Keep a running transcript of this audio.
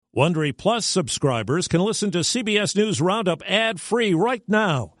Wondery Plus subscribers can listen to CBS News Roundup ad-free right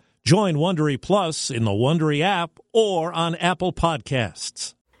now. Join Wondery Plus in the Wondery app or on Apple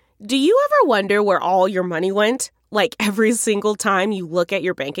Podcasts. Do you ever wonder where all your money went? Like every single time you look at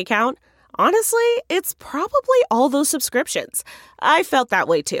your bank account? Honestly, it's probably all those subscriptions. I felt that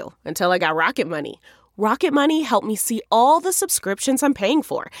way too, until I got Rocket Money. Rocket Money helped me see all the subscriptions I'm paying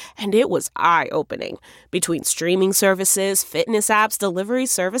for, and it was eye-opening. Between streaming services, fitness apps, delivery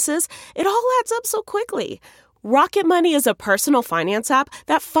services, it all adds up so quickly. Rocket Money is a personal finance app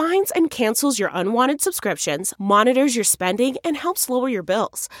that finds and cancels your unwanted subscriptions, monitors your spending, and helps lower your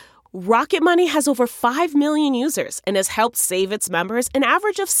bills. Rocket Money has over 5 million users and has helped save its members an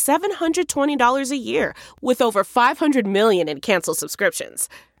average of $720 a year, with over 500 million in canceled subscriptions.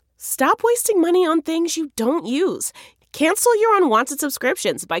 Stop wasting money on things you don't use. Cancel your unwanted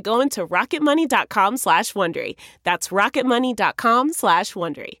subscriptions by going to rocketmoney.com/Wondery. That's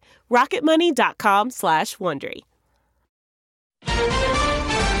rocketmoney.com/Wondery. rocketmoney.com/Wondery.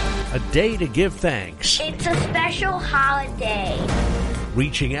 A day to give thanks. It's a special holiday.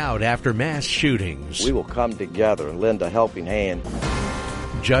 Reaching out after mass shootings. We will come together and lend a helping hand.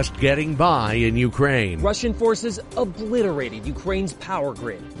 Just getting by in Ukraine. Russian forces obliterated Ukraine's power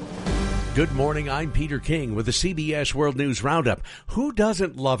grid. Good morning, I'm Peter King with the CBS World News Roundup. Who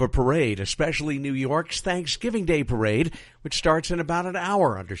doesn't love a parade, especially New York's Thanksgiving Day Parade, which starts in about an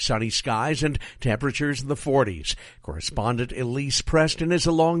hour under sunny skies and temperatures in the 40s. Correspondent Elise Preston is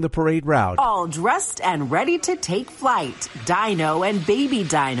along the parade route. All dressed and ready to take flight. Dino and Baby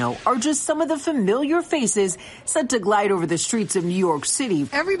Dino are just some of the familiar faces set to glide over the streets of New York City.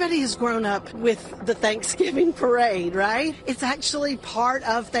 Everybody has grown up with the Thanksgiving parade, right? It's actually part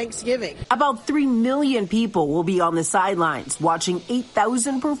of Thanksgiving. About 3 million people will be on the sidelines watching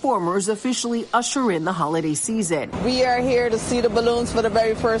 8,000 performers officially usher in the holiday season. We are here to see the balloons for the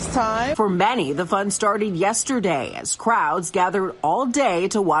very first time. For many, the fun started yesterday as crowds gathered all day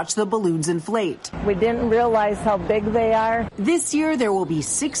to watch the balloons inflate. We didn't realize how big they are. This year, there will be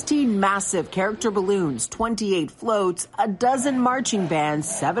 16 massive character balloons, 28 floats, a dozen marching bands,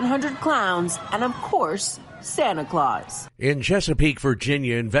 700 clowns, and of course, Santa Claus. In Chesapeake,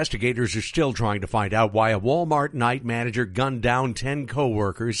 Virginia, investigators are still trying to find out why a Walmart night manager gunned down 10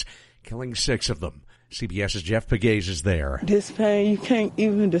 co-workers, killing 6 of them. CBS's Jeff Pegues is there. This pain you can't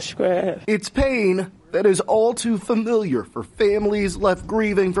even describe. It's pain that is all too familiar for families left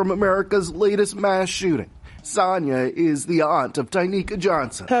grieving from America's latest mass shooting. Sonia is the aunt of Tynika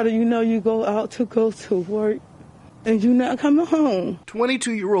Johnson. How do you know you go out to go to work and you're not coming home?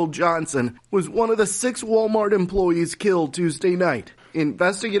 22-year-old Johnson was one of the 6 Walmart employees killed Tuesday night.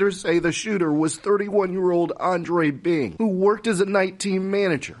 Investigators say the shooter was 31-year-old Andre Bing, who worked as a night team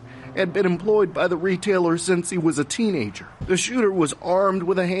manager, had been employed by the retailer since he was a teenager. The shooter was armed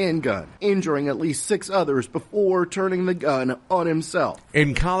with a handgun, injuring at least 6 others before turning the gun on himself.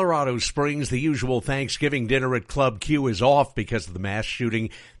 In Colorado Springs, the usual Thanksgiving dinner at Club Q is off because of the mass shooting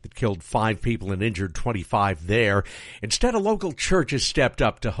that killed 5 people and injured 25 there. Instead, a local church has stepped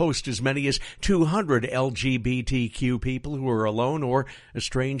up to host as many as 200 LGBTQ people who are alone or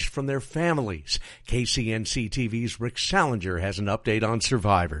estranged from their families. KCNC-TV's Rick Salinger has an update on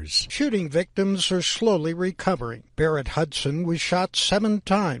survivors. Shooting victims are slowly recovering. Barrett Hudson was shot 7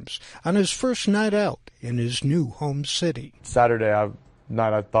 times on his first night out in his new home city. Saturday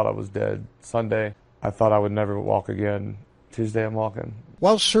night I thought I was dead. Sunday I thought I would never walk again. Tuesday I'm walking.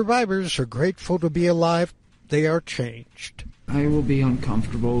 While survivors are grateful to be alive, they are changed. I will be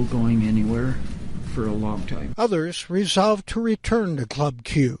uncomfortable going anywhere for a long time. Others resolve to return to Club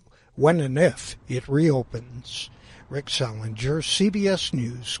Q when and if it reopens. Rick Salinger, CBS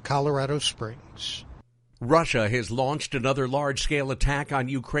News, Colorado Springs. Russia has launched another large-scale attack on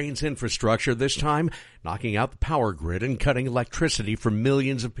Ukraine's infrastructure, this time knocking out the power grid and cutting electricity for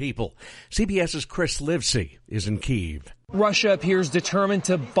millions of people. CBS's Chris Livesey is in Kyiv. Russia appears determined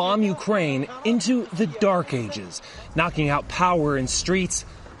to bomb Ukraine into the dark ages, knocking out power in streets,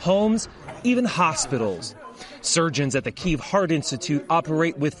 homes, even hospitals. Surgeons at the Kyiv Heart Institute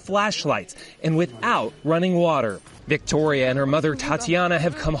operate with flashlights and without running water. Victoria and her mother Tatiana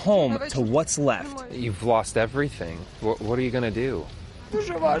have come home to what's left. You've lost everything. What are you going to do?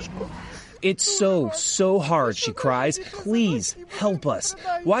 It's so hard, she cries. Please help us.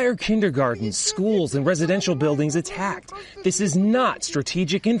 Why are kindergartens, schools, and residential buildings attacked? This is not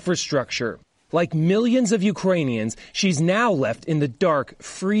strategic infrastructure. Like millions of Ukrainians, she's now left in the dark,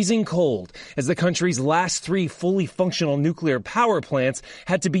 freezing cold, as the country's last 3 fully functional nuclear power plants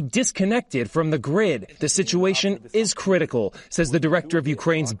had to be disconnected from the grid. The situation is critical, says the director of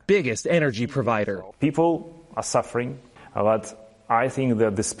Ukraine's biggest energy provider. People are suffering, but I think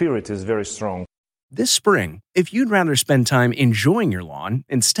that the spirit is very strong. This spring, if you'd rather spend time enjoying your lawn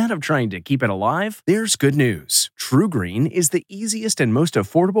instead of trying to keep it alive, there's good news. TruGreen is the easiest and most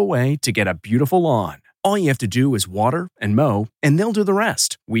affordable way to get a beautiful lawn. All you have to do is water and mow, and they'll do the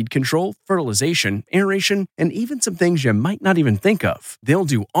rest. Weed control, fertilization, aeration, and even some things you might not even think of. They'll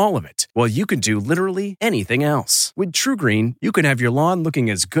do all of it, while you can do literally anything else. With TruGreen, you can have your lawn looking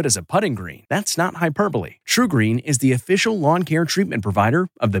as good as a putting green. That's not hyperbole. TruGreen is the official lawn care treatment provider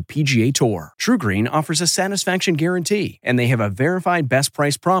of the PGA Tour. TruGreen offers a satisfaction guarantee, and they have a verified best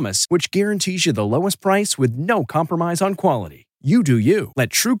price promise, which guarantees you the lowest price with no compromise on quality. You do you. Let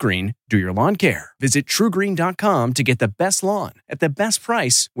TruGreen do your lawn care. Visit TruGreen.com to get the best lawn at the best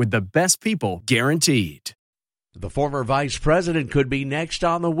price with the best people guaranteed. The former vice president could be next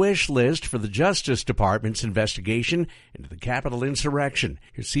on the wish list for the Justice Department's investigation into the Capitol insurrection.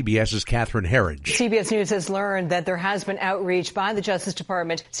 Here's CBS's Catherine Herridge. CBS News has learned that there has been outreach by the Justice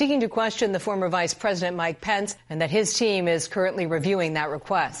Department seeking to question the former vice president Mike Pence, and that his team is currently reviewing that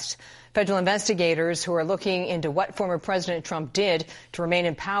request. Federal investigators who are looking into what former President Trump did to remain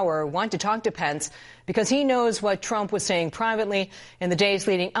in power want to talk to Pence because he knows what Trump was saying privately in the days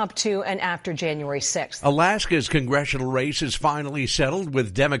leading up to and after January 6th. Alaska's congressional race is finally settled,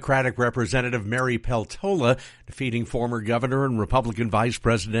 with Democratic Representative Mary Peltola defeating former governor and Republican vice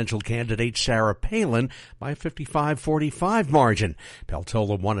presidential candidate Sarah Palin by a 55-45 margin.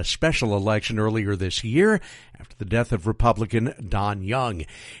 Peltola won a special election earlier this year after the death of Republican Don Young.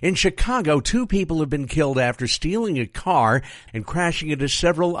 In Chicago, 2 people have been killed after stealing a car and crashing into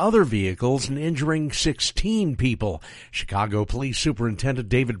several other vehicles and injuring 16 people. Chicago Police Superintendent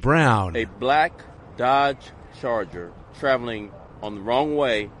David Brown. A black Dodge Charger traveling on the wrong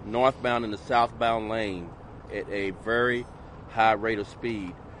way, northbound in the southbound lane at a very high rate of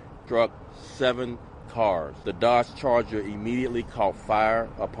speed, struck 7 cars. The Dodge Charger immediately caught fire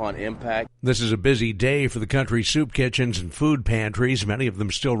upon impact. This is a busy day for the country's soup kitchens and food pantries, many of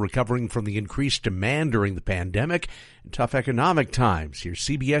them still recovering from the increased demand during the pandemic and tough economic times. Here's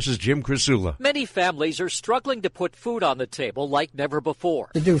CBS's Jim Crisula. Many families are struggling to put food on the table like never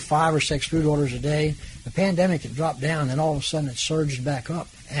before. They do 5 or 6 food orders a day. The pandemic had dropped down, and all of a sudden it surged back up.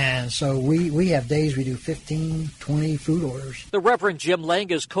 And so we have days we do 15, 20 food orders. The Reverend Jim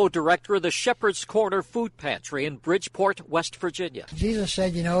Lang is co-director of the Shepherd's Corner Food Pantry in Bridgeport, West Virginia. Jesus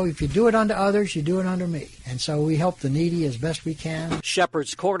said, if you do it unto others, you do it unto me. And so we help the needy as best we can.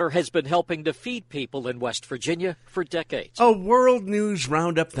 Shepherd's Corner has been helping to feed people in West Virginia for decades. A World News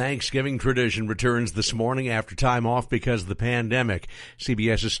Roundup Thanksgiving tradition returns this morning after time off because of the pandemic.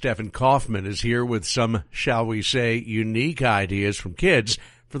 CBS's Stephen Kaufman is here with some, shall we say, unique ideas from kids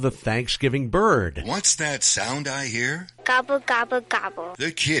for the Thanksgiving bird. What's that sound I hear? Gobble, gobble, gobble.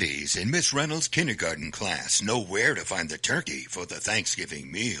 The kiddies in Miss Reynolds' kindergarten class know where to find the turkey for the Thanksgiving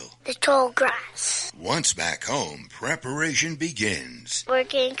meal. The tall grass. Once back home, preparation begins. We're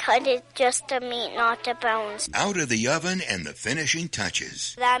getting cut it just the meat, not the bones. Out of the oven and the finishing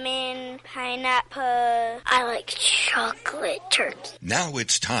touches. Lemon, pineapple. I like chocolate turkey. Now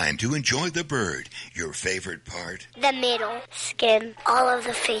it's time to enjoy the bird. Your favorite part? The middle, skin, all of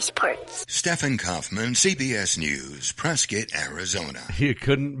the face parts. Stephen Kaufman, CBS News, Prescott, Arizona. You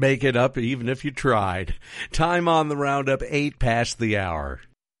couldn't make it up even if you tried. Time on the roundup, 8 past the hour.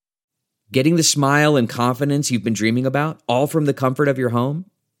 Getting the smile and confidence you've been dreaming about, all from the comfort of your home,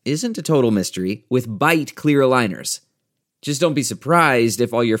 isn't a total mystery with Byte clear aligners. Just don't be surprised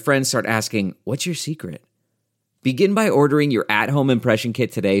if all your friends start asking, "What's your secret?" Begin by ordering your at-home impression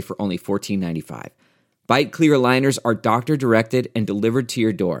kit today for only $14.95. Byte clear aligners are doctor-directed and delivered to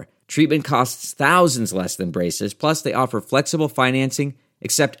your door. Treatment costs thousands less than braces, plus they offer flexible financing,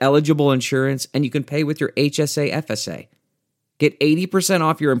 accept eligible insurance, and you can pay with your HSA FSA. Get 80%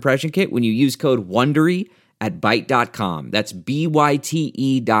 off your impression kit when you use code WONDERY at Byte.com. That's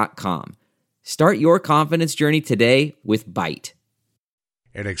BYTE.com. Start your confidence journey today with Byte.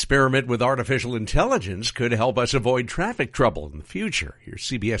 An experiment with artificial intelligence could help us avoid traffic trouble in the future. Here's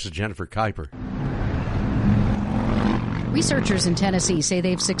CBS's Jennifer Kuiper. Researchers in Tennessee say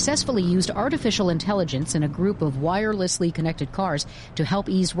they've successfully used artificial intelligence in a group of wirelessly connected cars to help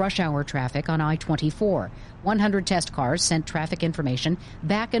ease rush hour traffic on I-24. 100 test cars sent traffic information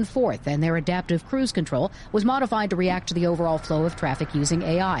back and forth, and their adaptive cruise control was modified to react to the overall flow of traffic using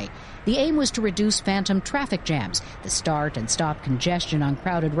AI. The aim was to reduce phantom traffic jams, the start and stop congestion on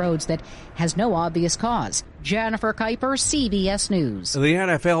crowded roads that has no obvious cause. Jennifer Kuiper, CBS News. The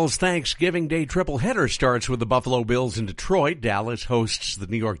NFL's Thanksgiving Day triple-header starts with the Buffalo Bills in Detroit. Dallas hosts the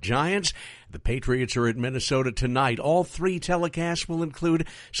New York Giants. The Patriots are at Minnesota tonight. All three telecasts will include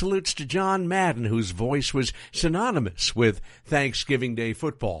salutes to John Madden, whose voice was synonymous with Thanksgiving Day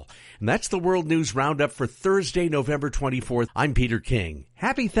football. And that's the World News Roundup for Thursday, November 24th. I'm Peter King.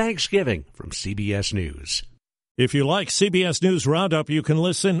 Happy Thanksgiving from CBS News. If you like CBS News Roundup, you can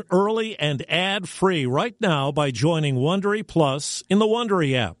listen early and ad-free right now by joining Wondery Plus in the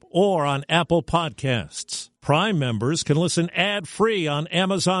Wondery app or on Apple Podcasts. Prime members can listen ad-free on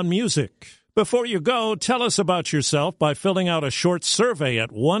Amazon Music. Before you go, tell us about yourself by filling out a short survey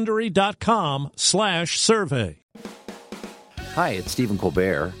at Wondery.com/survey. Hi, it's Stephen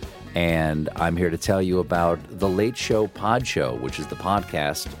Colbert, and I'm here to tell you about The Late Show Pod Show, which is the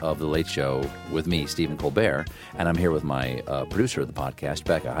podcast of The Late Show with me, Stephen Colbert, and I'm here with my producer of the podcast,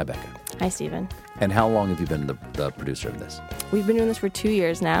 Becca. Hi, Becca. Hi, Stephen. And how long have you been the producer of this? We've been doing this for 2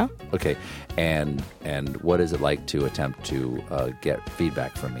 years now. Okay, and what is it like to attempt to get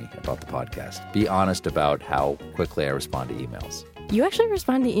feedback from me about the podcast? Be honest about how quickly I respond to emails. You actually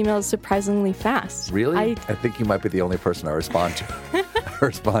respond to emails surprisingly fast. Really? I think you might be the only person I respond to. I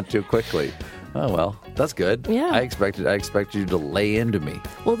respond to quickly. Oh, well, that's good. Yeah. I expected you to lay into me.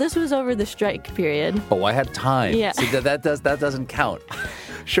 Well, this was over the strike period. Oh, I had time. Yeah. See, that doesn't count.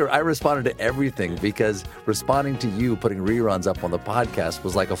 Sure, I responded to everything because responding to you putting reruns up on the podcast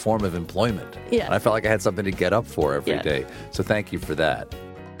was like a form of employment. Yeah. And I felt like I had something to get up for every day. So thank you for that.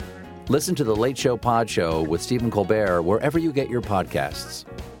 Listen to The Late Show Pod Show with Stephen Colbert wherever you get your podcasts.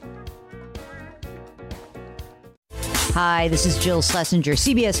 Hi, this is Jill Schlesinger,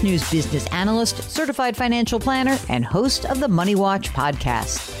 CBS News business analyst, certified financial planner, and host of the Money Watch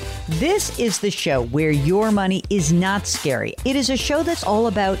podcast. This is the show where your money is not scary. It is a show that's all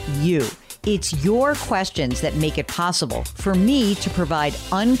about you. It's your questions that make it possible for me to provide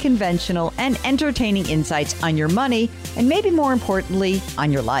unconventional and entertaining insights on your money, and maybe more importantly,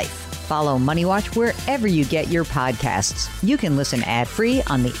 on your life. Follow Money Watch wherever you get your podcasts. You can listen ad-free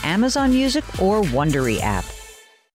on the Amazon Music or Wondery app.